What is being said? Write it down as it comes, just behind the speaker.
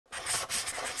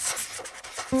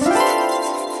Okay,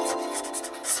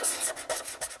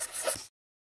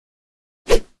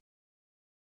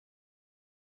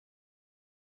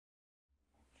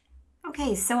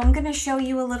 so I'm going to show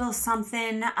you a little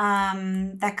something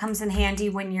that comes in handy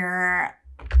when you're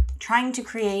trying to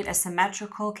create a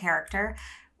symmetrical character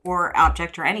or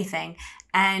object or anything,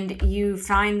 and you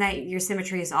find that your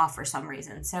symmetry is off for some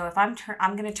reason. So if I'm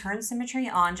going to turn symmetry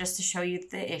on just to show you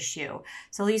the issue.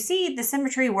 So you see the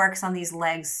symmetry works on these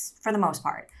legs for the most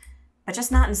part, but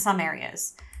just not in some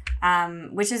areas.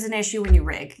 Which is an issue when you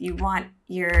rig. You want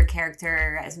your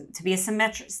character to be as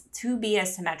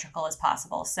symmetrical as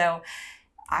possible. So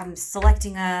I'm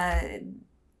selecting a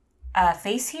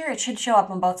face here. It should show up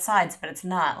on both sides, but it's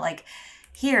not. Like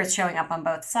here it's showing up on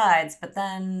both sides, but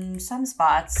then some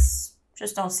spots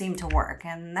just don't seem to work,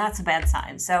 and that's a bad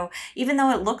sign. So even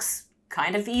though it looks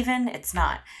kind of even, it's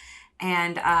not.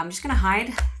 And I'm just gonna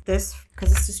hide this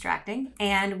because it's distracting,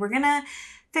 and we're gonna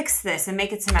fix this and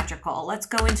make it symmetrical. Let's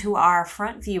go into our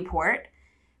front viewport.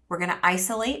 We're going to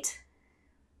isolate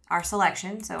our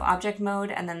selection. So object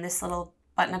mode, and then this little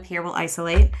button up here will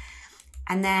isolate.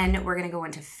 And then we're going to go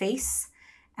into face,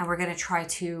 and we're going to try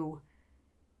to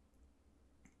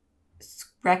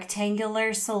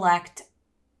rectangular select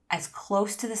as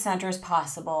close to the center as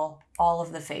possible all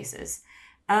of the faces.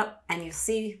 Oh, and you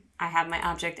see I have my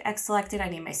object X selected. I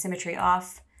need my symmetry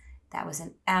off. That was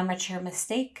an amateur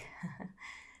mistake.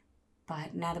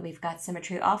 But now that we've got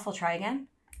symmetry off, we'll try again.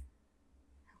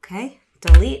 Okay,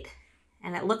 delete.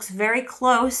 And it looks very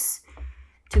close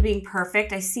to being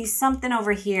perfect. I see something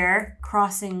over here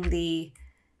crossing the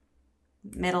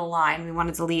middle line. We want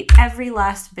to delete every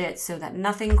last bit so that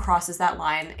nothing crosses that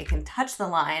line. It can touch the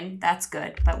line, that's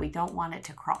good, but we don't want it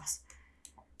to cross.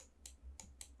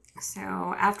 So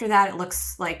after that, it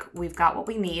looks like we've got what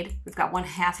we need. We've got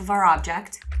 1/2 of our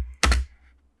object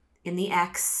in the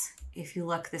X. If you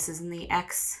look, this is in the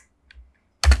X.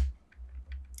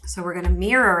 So we're going to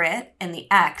mirror it in the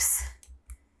X,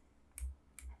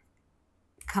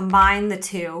 combine the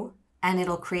two, and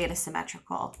it'll create a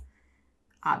symmetrical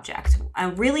object.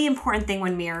 A really important thing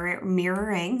when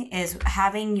mirroring is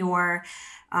having your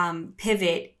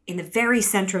pivot in the very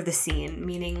center of the scene,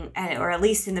 meaning, or at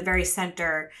least in the very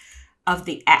center of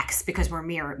the X, because we're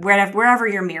mirrored. Wherever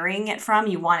you're mirroring it from,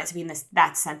 you want it to be in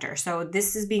that center. So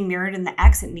this is being mirrored in the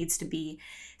X. It needs to be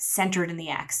centered in the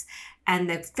X. And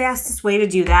the fastest way to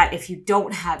do that, if you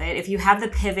don't have it, if you have the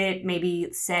pivot,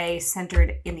 maybe say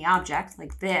centered in the object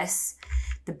like this,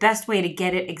 the best way to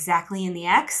get it exactly in the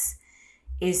X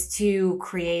is to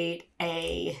create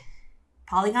a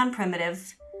polygon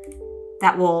primitive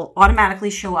that will automatically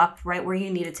show up right where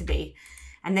you need it to be.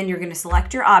 And then you're going to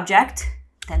select your object,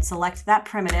 then select that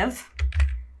primitive,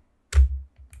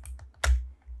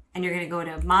 and you're going to go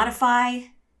to Modify,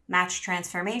 Match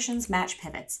Transformations, Match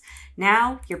Pivots.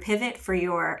 Now your pivot for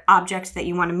your object that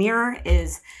you want to mirror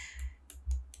is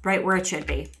right where it should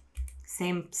be.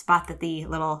 Same spot that the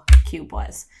little cube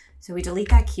was. So we delete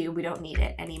that cube. We don't need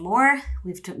it anymore.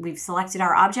 We've selected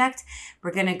our object.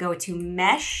 We're going to go to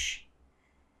Mesh,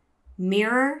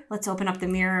 Mirror. Let's open up the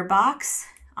mirror box,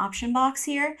 option box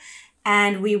here.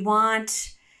 And we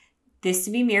want this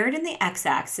to be mirrored in the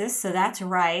x-axis, so that's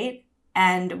right.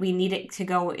 And we need it to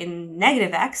go in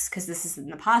negative x, because this is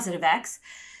in the positive x,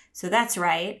 so that's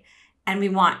right. And we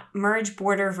want merge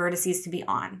border vertices to be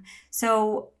on.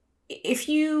 So if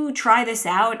you try this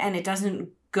out and it doesn't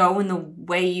go in the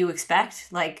way you expect,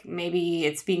 like maybe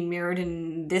it's being mirrored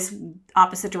in this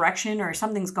opposite direction or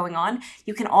something's going on,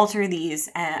 you can alter these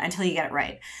until you get it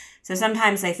right. So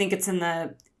sometimes I think it's in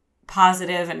the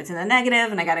positive and it's in the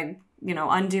negative, and I gotta,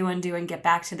 undo and get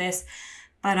back to this.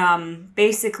 But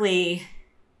basically,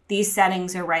 these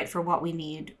settings are right for what we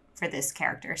need for this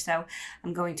character. So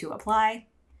I'm going to apply,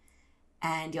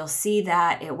 and you'll see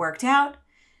that it worked out,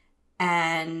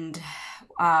 and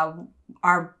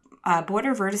our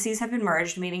border vertices have been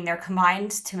merged, meaning they're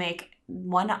combined to make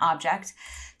one object.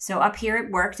 So up here it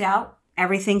worked out,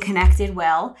 everything connected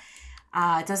well.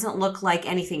 It doesn't look like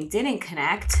anything didn't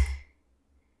connect.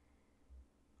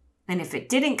 And if it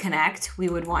didn't connect, we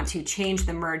would want to change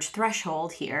the merge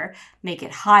threshold here, make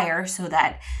it higher so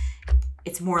that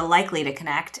it's more likely to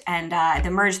connect. And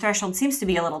the merge threshold seems to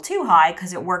be a little too high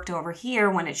because it worked over here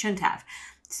when it shouldn't have.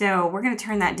 So we're going to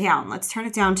turn that down. Let's turn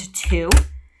it down to 2.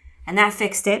 And that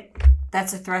fixed it.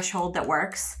 That's a threshold that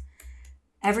works.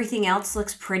 Everything else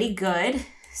looks pretty good.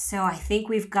 So I think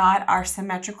we've got our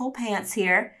symmetrical pants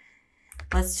here.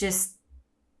 Let's just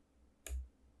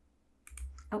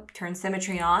turn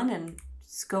symmetry on and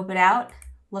scope it out.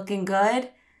 Looking good.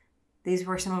 These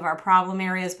were some of our problem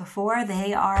areas before.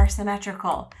 They are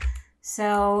symmetrical.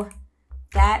 So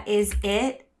that is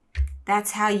it.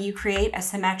 That's how you create a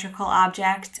symmetrical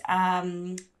object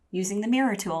using the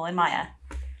mirror tool in Maya.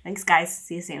 Thanks, guys.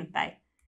 See you soon. Bye.